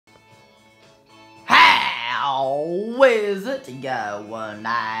How is it going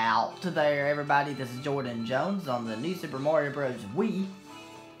out there, everybody? This is Jordan Jones on the new Super Mario Bros. Wii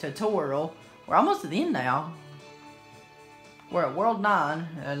tutorial. We're almost at the end now. We're at World 9,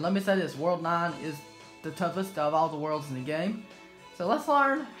 and let me say this, World 9 is the toughest of all the worlds in the game. So let's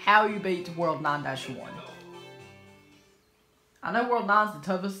learn how you beat World 9-1. I know World 9 is the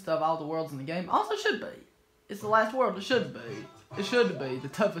toughest of all the worlds in the game. Also should be. It's the last world, it should be. It should be the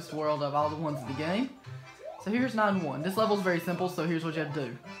toughest world of all the ones in the game. So here's 9-1. This level is very simple, so here's what you have to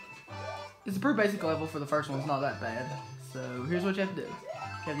do. It's a pretty basic level for the first one, it's not that bad. So here's what you have to do.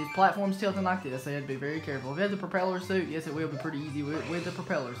 You have these platforms tilting like this, so you have to be very careful. If you have the propeller suit, yes it will be pretty easy with the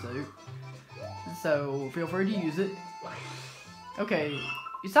propeller suit. So feel free to use it. Okay,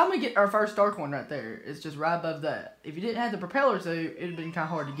 you saw me get our first star coin right there. It's just right above that. If you didn't have the propeller suit, it would have been kind of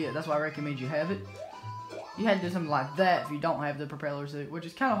hard to get. That's why I recommend you have it. You had to do something like that if you don't have the propeller suit, which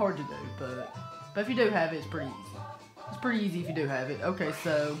is kind of hard to do, but if you do have it, it's pretty easy. It's pretty easy if you do have it. Okay,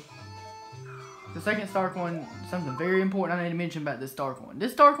 so the second star coin, something very important I need to mention about this star coin.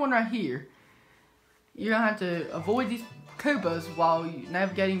 This star coin right here, you're going to have to avoid these Koopas while you're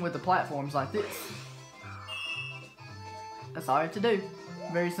navigating with the platforms like this. That's all you have to do.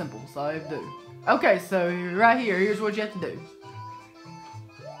 Very simple. That's all you have to do. Okay, so right here, here's what you have to do.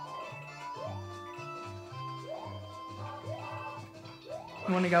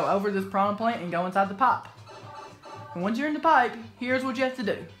 You want to go over this piranha plant and go inside the pipe. And once you're in the pipe, here's what you have to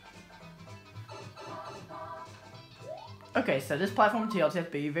do. Okay, so this platform tilts. You have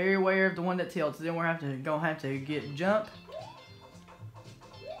to be very aware of the one that tilts. Then we're gonna have to get jump.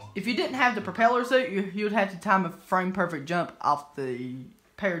 If you didn't have the propeller suit, you would have to time a frame perfect jump off the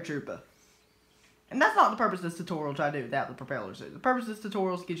paratrooper. And that's not the purpose of this tutorial, try to do without the propeller suit. The purpose of this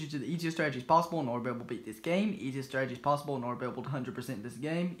tutorial is to get you to the easiest strategies possible in order to be able to beat this game. Easiest strategies possible in order to be able to 100% this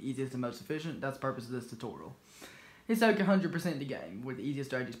game. Easiest and most efficient. That's the purpose of this tutorial. It's so you can 100% the game with the easiest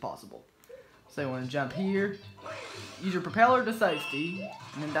strategies possible. So you want to jump here. Use your propeller to safety.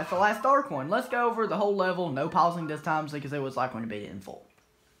 And then that's the last star coin. Let's go over the whole level. No pausing this time so you can see what it's like when you beat it in full.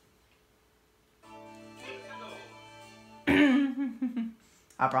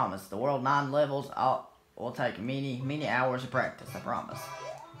 I promise, the World 9 levels will take many hours of practice, I promise.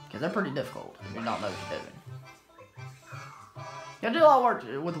 Because they're pretty difficult if you don't know what you're doing. You gotta do a lot of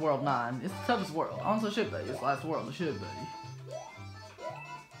work with the World 9. It's the toughest world. Honestly, it should be. It's the last world. It should be.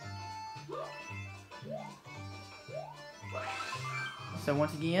 So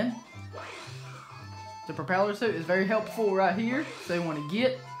once again, the propeller suit is very helpful right here. So you want to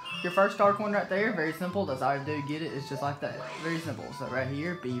get your first star coin right there. Very simple. That's all you do. Get it. It's just like that. Very simple. So right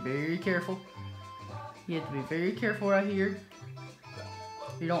here, be very careful. You have to be very careful right here.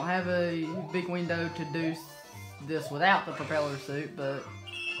 You don't have a big window to do this without the propeller suit, but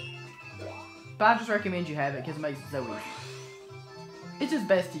I just recommend you have it because it makes it so easy. It's just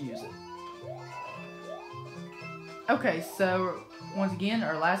best to use it. Okay, so once again,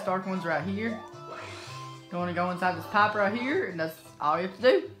 our last star coin's right here. You want to go inside this pipe right here, and that's all you have to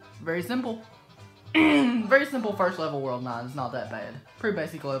do. Very simple. Very simple first level World 9. It's not that bad. Pretty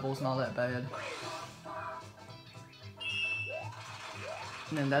basic level. It's not that bad.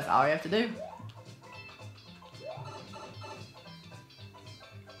 And then that's all you have to do.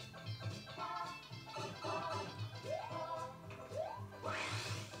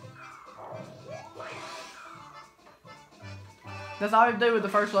 That's all you have to do with the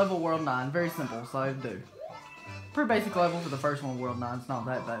first level World 9. Very simple. That's all you have to do. Pretty basic level for the first one, World 9. It's not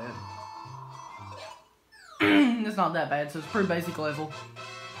that bad. It's not that bad, so it's pretty basic level.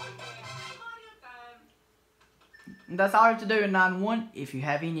 And that's all you have to do in 9-1. If you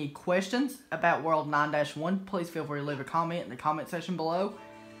have any questions about World 9-1, please feel free to leave a comment in the comment section below.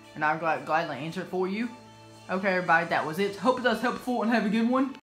 And I'll gladly answer it for you. Okay, everybody, that was it. Hope it was helpful and have a good one.